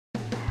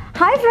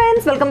Hi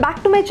friends, welcome back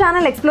to my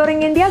channel Exploring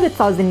India with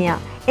Sauzinya.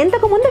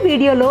 ఇంతకు ముందు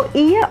వీడియోలో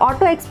ఈ ఇయర్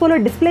ఆటో ఎక్స్పోలో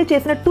డిస్ప్లే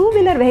చేసిన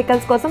 2-వీలర్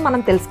వెహికల్స్ కోసం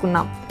మనం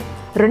తెలుసుకున్నాం.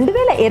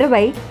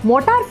 2020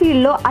 మోటార్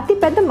ఫీల్డ్లో అతి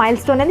పెద్ద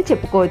మైల్స్టోన్ అని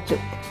చెప్పుకోవచ్చు.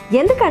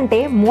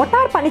 ఎందుకంటే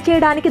మోటార్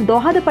పనిచేయడానికి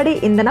దోహదపడే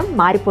ఇంధనం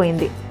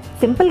మారిపోయింది.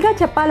 సింపుల్గా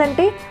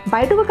చెప్పాలంటే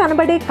బయటకు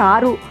కనబడే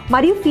కారు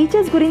మరియు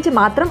ఫీచర్స్ గురించి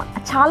మాత్రం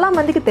చాలా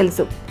మందికి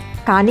తెలుసు.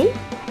 కానీ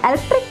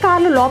ఎలక్ట్రిక్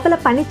కార్లు లోపల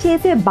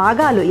పనిచేసే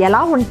భాగాలు ఎలా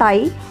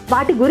ఉంటాయి,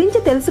 వాటి గురించి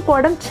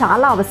తెలుసుకోవడం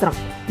చాలా అవసరం.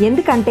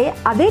 ఎందుకంటే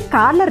అవే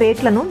కార్ల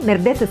రేట్లను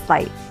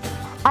నిర్దేశిస్తాయి.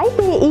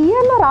 అయితే ఈ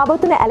ఇయర్లో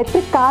రాబోతున్న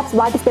ఎలక్ట్రిక్ కార్స్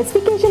వాటి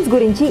స్పెసిఫికేషన్స్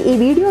గురించి ఈ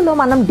వీడియోలో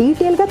మనం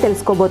డీటెయిల్గా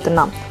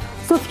తెలుసుకోబోతున్నాం.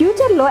 సో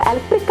ఫ్యూచర్లో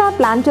ఎలక్ట్రిక్ కార్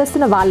ప్లాన్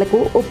చేస్తున్న వాళ్లకు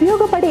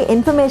ఉపయోగపడే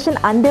ఇన్ఫర్మేషన్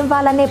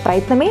అందివ్వాలనే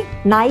ప్రయత్నమే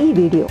నా ఈ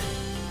వీడియో.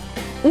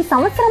 ఈ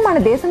సంవత్సరం మన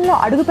దేశంలో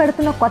అడుగు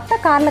పెడుతున్న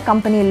కొత్త కార్ల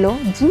కంపెనీల్లో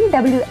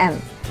GWM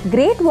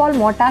great wall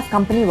Motors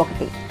company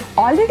ఒకటి.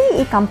 ఆల్రెడీ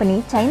ఈ కంపెనీ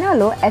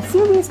చైనాలో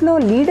SUVsలో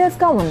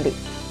లీడర్స్గా ఉంది.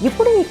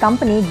 ఇప్పుడు ఈ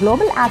కంపెనీ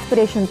గ్లోబల్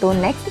ఆస్పిరేషన్తో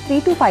నెక్స్ట్ 3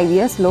 to 5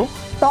 ఇయర్స్లో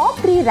టాప్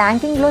 3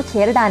 ర్యాంకింగ్లో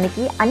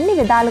చేరడానికి అన్ని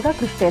విధాలుగా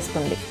కృషి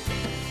చేస్తుంది.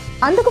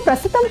 అందుకు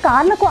ప్రస్తుతం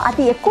కార్లకు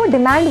అతి ఎక్కువ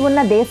డిమాండ్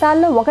ఉన్న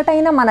దేశాల్లో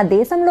ఒకటైన మన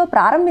దేశంలో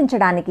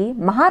ప్రారంభించడానికి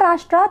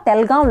మహారాష్ట్ర,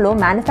 తెలంగాణలో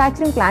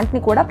మ్యానుఫ్యాక్చరింగ్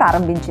ప్లాంట్ని కూడా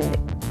ప్రారంభించింది.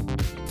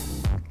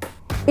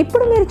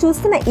 ఇప్పుడు మీరు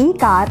చూస్తున్న ఈ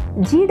car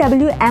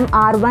GWM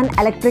R1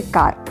 electric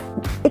car.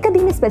 ఇక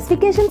దీని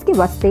స్పెసిఫికేషన్స్కి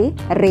వస్తే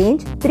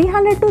range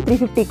 300 to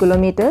 350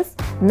 kilometres,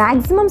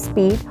 maximum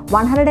speed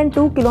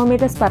 102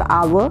 kilometres per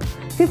hour,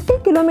 50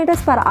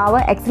 kilometres per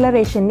hour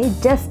ఎక్సలరేషన్ని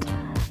just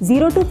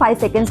 0 to 5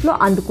 సెకండ్స్లో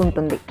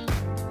అందుకుంటుంది.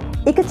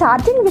 ఇక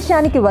ఛార్జింగ్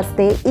విషయానికి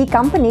వస్తే ఈ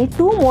కంపెనీ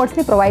 2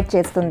 మోడ్స్ని ప్రొవైడ్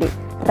చేస్తుంది.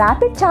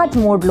 ర్యాపిడ్ ఛార్జ్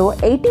మోడ్లో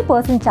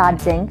 80%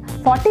 ఛార్జింగ్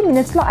 40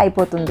 మినిట్స్లో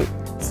అయిపోతుంది.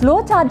 స్లో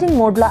ఛార్జింగ్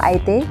మోడ్లో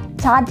అయితే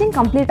ఛార్జింగ్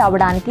కంప్లీట్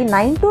అవ్వడానికి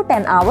 9 to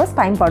 10 అవర్స్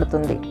టైం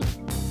పడుతుంది.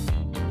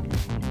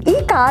 ఈ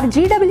కార్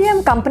GWM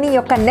కంపెనీ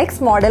యొక్క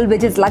next model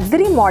which is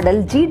luxury model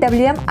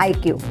GWM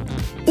IQ.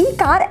 ఈ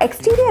కార్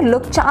ఎక్స్టీరియర్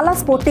లుక్ చాలా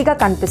స్పోర్టీగా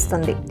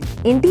కనిపిస్తుంది.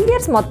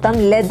 ఇంటీరియర్స్ మొత్తం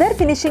లెదర్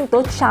ఫినిషింగ్తో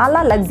చాలా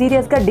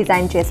లగ్జీరియస్గా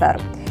డిజైన్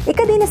చేశారు.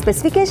 ఇక దీని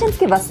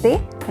స్పెసిఫికేషన్స్కి వస్తే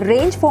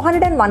range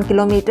 401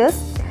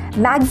 kilometres,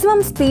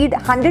 maximum speed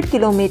 100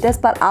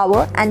 kilometres per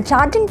hour and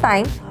charging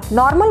time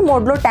normal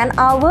మోడ్లో 10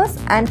 అవర్స్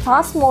అండ్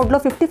ఫాస్ట్ మోడ్లో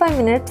 55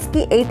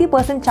 మినిట్స్కి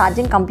 80%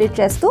 ఛార్జింగ్ కంప్లీట్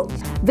చేస్తూ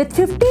విత్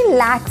 15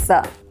 lakhs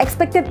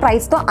ఎక్స్పెక్టెడ్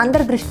ప్రైస్తో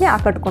అందరి దృష్టిని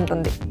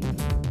ఆకట్టుకుంటుంది.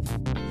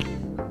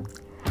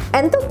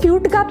 ఎంతో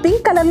క్యూట్గా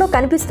పింక్ కలర్లో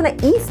కనిపిస్తున్న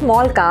ఈ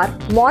స్మాల్ కార్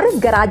మారిస్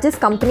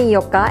గరాజెస్ కంపెనీ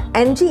యొక్క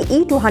MG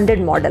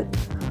E200 మోడల్.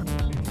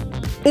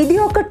 ఇది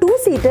ఒక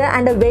 2-seater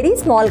and very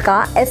small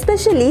car,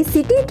 especially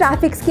city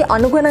ట్రాఫిక్స్కి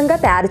అనుగుణంగా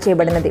తయారు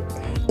చేయబడినది.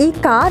 ఈ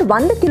కార్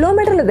 100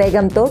 కిలోమీటర్ల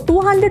వేగంతో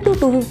 200 to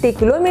 250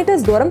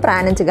 కిలోమీటర్స్ దూరం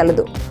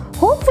ప్రయాణించగలదు.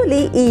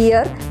 హోప్ఫుల్లీ ఈ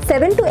ఇయర్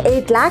 7 to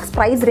 8 lakhs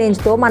ప్రైస్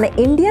రేంజ్తో మన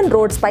ఇండియన్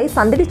రోడ్స్పై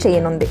సందడి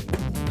చేయనుంది.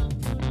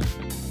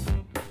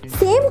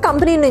 సేమ్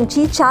కంపెనీ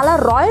నుంచి చాలా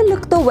రాయల్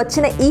లుక్తో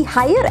వచ్చిన ఈ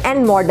higher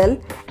end model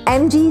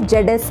MG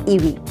ZS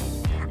EV.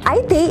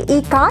 అయితే ఈ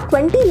కార్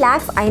 20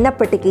 lakhs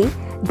అయినప్పటికీ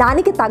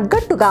దానికి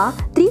తగ్గట్టుగా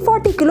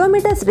 340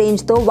 kilometres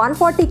రేంజ్తో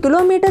 140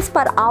 kilometres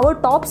per our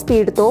top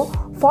స్పీడ్తో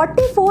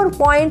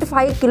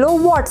 44.5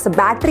 కిలోవాట్స్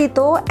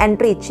బ్యాటరీతో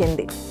ఎంట్రీ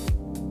ఇచ్చింది.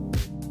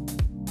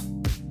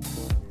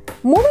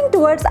 Moving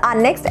towards our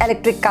next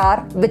electric car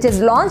which is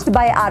launched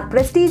by our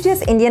prestigious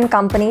Indian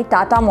company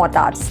Tata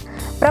Motors.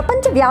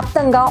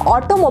 ప్రపంచవ్యాప్తంగా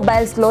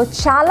ఆటోమొబైల్స్లో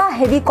చాలా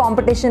heavy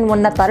competition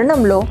ఉన్న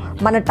తరుణంలో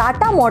మన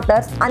టాటా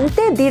మోటార్స్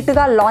అంతే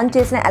ధీటుగా లాంచ్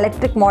చేసిన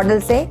electric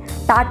మోడల్సే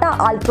Tata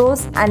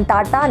Altroz and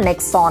Tata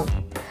Nexon.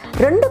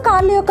 2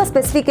 కార్ల యొక్క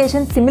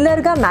స్పెసిఫికేషన్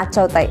సిమిలర్గా మ్యాచ్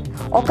అవుతాయి.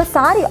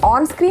 ఒకసారి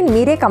ఆన్ స్క్రీన్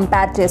మీరే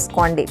కంపేర్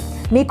చేసుకోండి,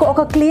 మీకు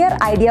ఒక క్లియర్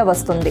ఐడియా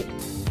వస్తుంది.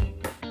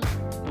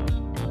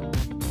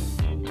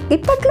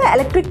 ఇప్పట్లో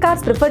ఎలక్ట్రిక్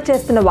కార్స్ ప్రిఫర్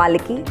చేస్తున్న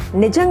వాళ్ళకి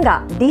నిజంగా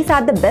these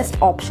are the best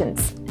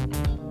options.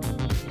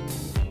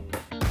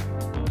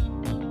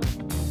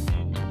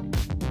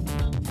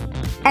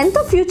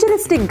 ఎంతో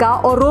ఫ్యూచరిస్టిక్గా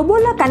ఓ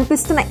రోబోలా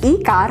కనిపిస్తున్న ఈ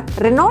కార్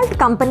రెనాల్ట్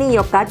కంపెనీ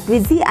యొక్క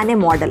ట్విజీ అనే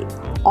మోడల్.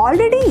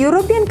 ఆల్రెడీ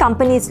యూరోపియన్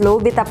కంపెనీస్లో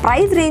with a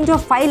price range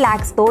of 5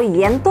 lakhsతో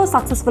ఎంతో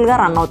సక్సెస్ఫుల్గా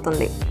రన్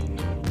అవుతుంది.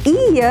 ఈ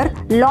ఇయర్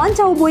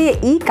లాంచ్ అవబోయే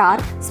ఈ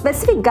కార్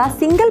స్పెసిఫిక్గా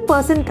సింగిల్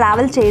పర్సన్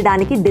ట్రావెల్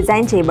చేయడానికి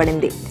డిజైన్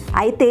చేయబడింది.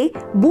 అయితే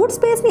బూట్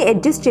స్పేస్ని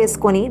అడ్జస్ట్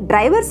చేసుకొని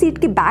డ్రైవర్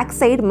సీట్కి బ్యాక్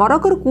సైడ్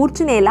మరొకరు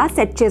కూర్చునేలా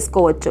సెట్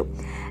చేసుకోవచ్చు.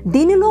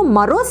 దీనిలో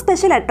మరో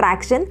స్పెషల్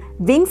అట్రాక్షన్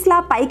వింగ్స్లా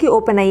పైకి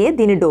ఓపెన్ అయ్యే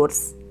దీని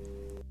డోర్స్.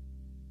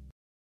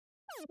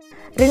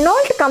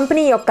 రెనాల్ట్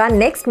కంపెనీ యొక్క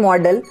నెక్స్ట్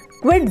మోడల్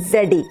క్విడ్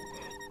ZE.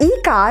 ఈ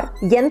కార్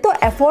ఎంతో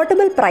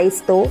అఫోర్డబుల్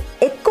ప్రైస్తో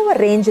ఎక్కువ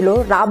రేంజ్లో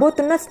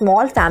రాబోతున్న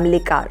స్మాల్ ఫ్యామిలీ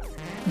కార్.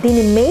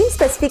 దీని main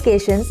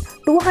specifications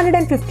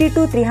 250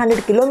 to 300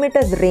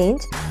 kilometres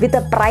range with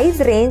a price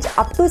range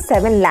up to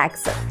 7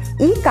 lakhs.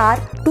 ఈ కార్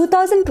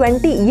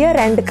 2020 ఇయర్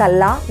ఎండ్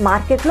కల్లా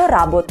మార్కెట్లో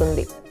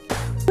రాబోతుంది.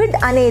 క్విడ్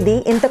అనేది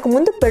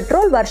ఇంతకుముందు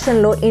పెట్రోల్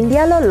వర్షన్లో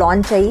ఇండియాలో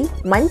లాంచ్ అయ్యి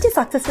మంచి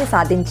సక్సెస్ని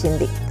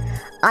సాధించింది.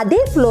 అదే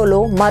ఫ్లోలో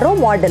మరో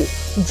మోడల్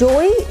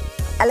జోయి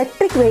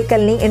ఎలక్ట్రిక్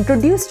వెహికల్ని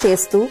ఇంట్రొడ్యూస్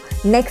చేస్తూ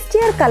నెక్స్ట్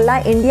ఇయర్ కల్లా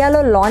ఇండియాలో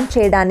లాంచ్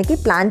చేయడానికి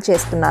ప్లాన్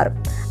చేస్తున్నారు.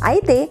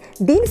 అయితే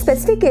దీని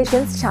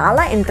స్పెసిఫికేషన్స్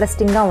చాలా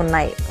ఇంట్రెస్టింగ్గా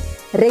ఉన్నాయి.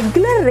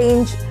 రెగ్యులర్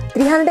రేంజ్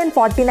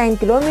 349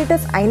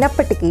 కిలోమీటర్స్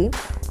అయినప్పటికీ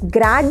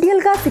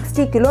గ్రాడ్యువల్గా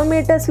 60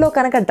 కిలోమీటర్స్లో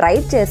కనుక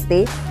డ్రైవ్ చేస్తే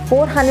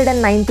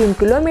 419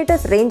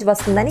 కిలోమీటర్స్ రేంజ్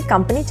వస్తుందని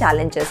కంపెనీ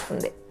ఛాలెంజ్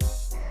చేస్తుంది.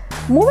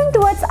 Moving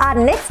towards are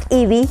next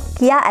EV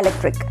Kia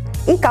electric.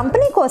 ఈ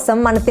కంపెనీ కోసం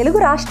మన తెలుగు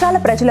రాష్ట్రాల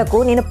ప్రజలకు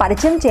నేను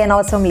పరిచయం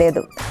చేయనవసరం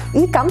లేదు.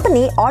 ఈ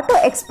కంపెనీ ఆటో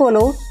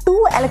ఎక్స్పోలో 2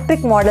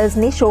 ఎలక్ట్రిక్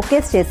మోడల్స్ని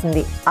షోకేస్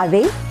చేసింది.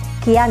 అవే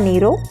Kia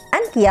Nero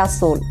and Kia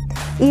soul.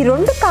 ఈ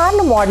 2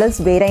 కార్ల మోడల్స్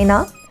వేరైనా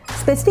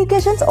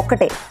స్పెసిఫికేషన్స్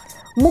ఒకటే.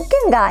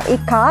 ముఖ్యంగా ఈ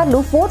కార్లు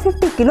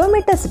 450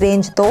 కిలోమీటర్స్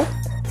రేంజ్తో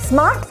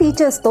స్మార్ట్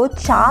ఫీచర్స్తో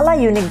చాలా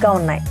యూనిక్గా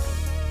ఉన్నాయి.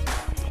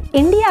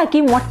 ఇండియాకి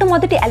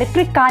మొట్టమొదటి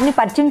ఎలక్ట్రిక్ కార్ని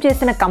పరిచయం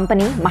చేసిన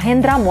కంపెనీ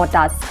మహేంద్ర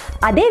మోటార్స్.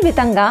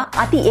 అదేవిధంగా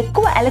అతి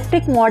ఎక్కువ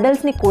ఎలక్ట్రిక్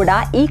మోడల్స్ని కూడా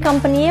ఈ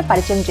కంపెనీయే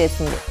పరిచయం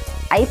చేసింది.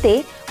 అయితే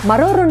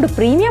మరో 2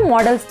 ప్రీమియం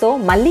మోడల్స్తో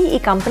మళ్ళీ ఈ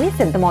కంపెనీ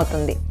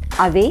సిద్ధమవుతుంది.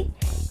 అవే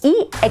ఈ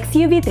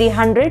XUV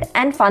 300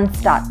 అండ్ ఫన్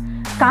స్టార్.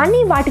 కానీ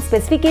వాటి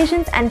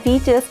స్పెసిఫికేషన్స్ అండ్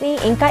ఫీచర్స్ని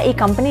ఇంకా ఈ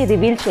కంపెనీ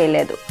రివీల్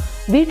చేయలేదు.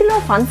 వీటిలో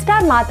ఫన్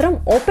స్టార్ మాత్రం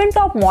open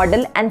top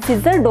model and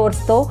scissor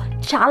డోర్స్తో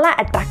చాలా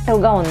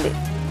అట్రాక్టివ్గా ఉంది.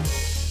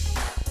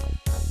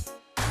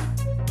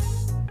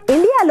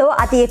 ఇండియాలో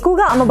అతి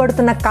ఎక్కువగా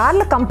అమ్మబడుతున్న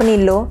కార్ల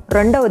కంపెనీల్లో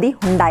రెండవది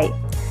హుండాయ్.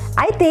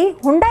 అయితే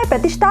హుండాయ్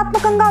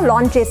ప్రతిష్టాత్మకంగా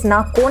లాంచ్ చేసిన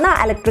కోనా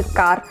ఎలక్ట్రిక్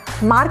కార్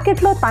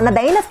మార్కెట్లో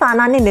తనదైన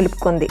స్థానాన్ని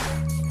నిలుపుకుంది.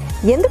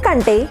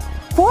 ఎందుకంటే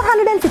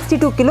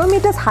 462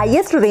 కిలోమీటర్స్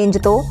హైయెస్ట్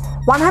రేంజ్తో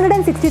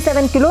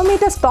 167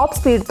 కిలోమీటర్స్ టాప్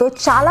స్పీడ్తో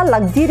చాలా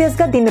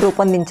లగ్జీరియస్గా దీన్ని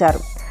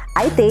రూపొందించారు.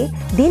 అయితే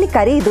దీని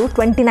ఖరీదు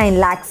 29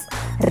 lakhs.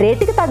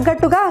 రేటుకి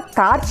తగ్గట్టుగా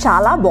కార్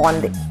చాలా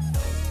బాగుంది.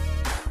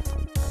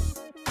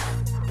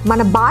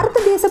 మన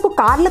భారతదేశపు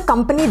కార్ల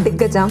కంపెనీ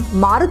దిగ్గజం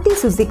మారుతి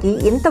సుజుకి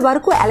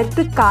ఇంతవరకు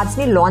ఎలక్ట్రిక్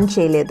కార్స్ని లాంచ్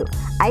చేయలేదు.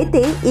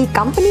 అయితే ఈ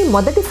కంపెనీ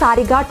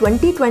మొదటిసారిగా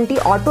 2020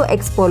 ఆటో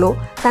ఎక్స్పోలో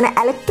తన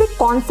ఎలక్ట్రిక్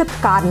కాన్సెప్ట్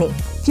కార్ని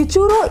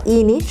ఫ్యూచురో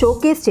ఈని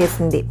షోకేస్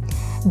చేసింది.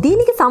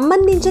 దీనికి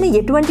సంబంధించిన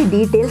ఎటువంటి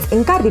డీటెయిల్స్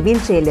ఇంకా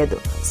రివీల్ చేయలేదు.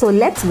 So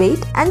let's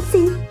wait and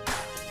see.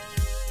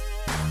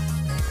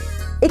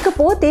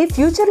 ఇకపోతే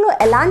ఫ్యూచర్లో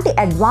ఎలాంటి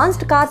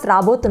అడ్వాన్స్డ్ కార్స్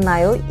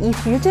రాబోతున్నాయో ఈ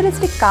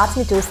ఫ్యూచరిస్టిక్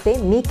కార్స్ని చూస్తే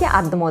మీకే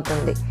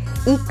అర్థమవుతుంది.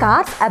 ఈ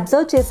కార్స్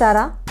అబ్జర్వ్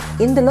చేశారా?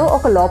 ఇందులో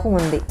ఒక లోపం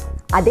ఉంది.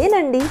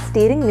 అదేనండి,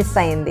 స్టీరింగ్ మిస్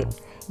అయింది.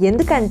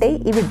 ఎందుకంటే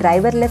ఇవి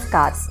డ్రైవర్లెస్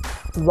కార్స్.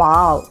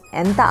 వావ్,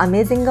 ఎంత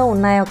అమేజింగ్గా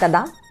ఉన్నాయో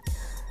కదా.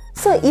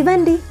 సో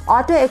ఇవండి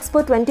ఆటో ఎక్స్పో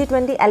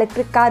 2020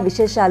 ఎలక్ట్రిక్ కార్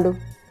విశేషాలు.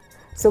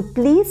 So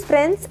please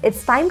friends,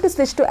 it's time to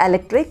switch to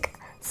electric.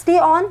 Stay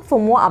on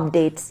for more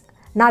updates.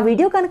 నా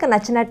వీడియో కనుక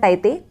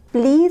నచ్చినట్టయితే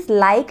please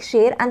like,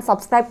 share and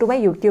subscribe to my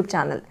YouTube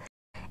channel.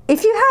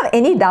 If you have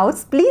any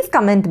doubts please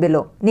comment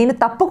below. నేను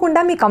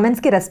తప్పకుండా మీ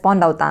కమెంట్స్కి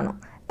respond అవుతాను.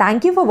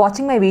 Thank you for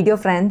watching my video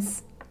friends.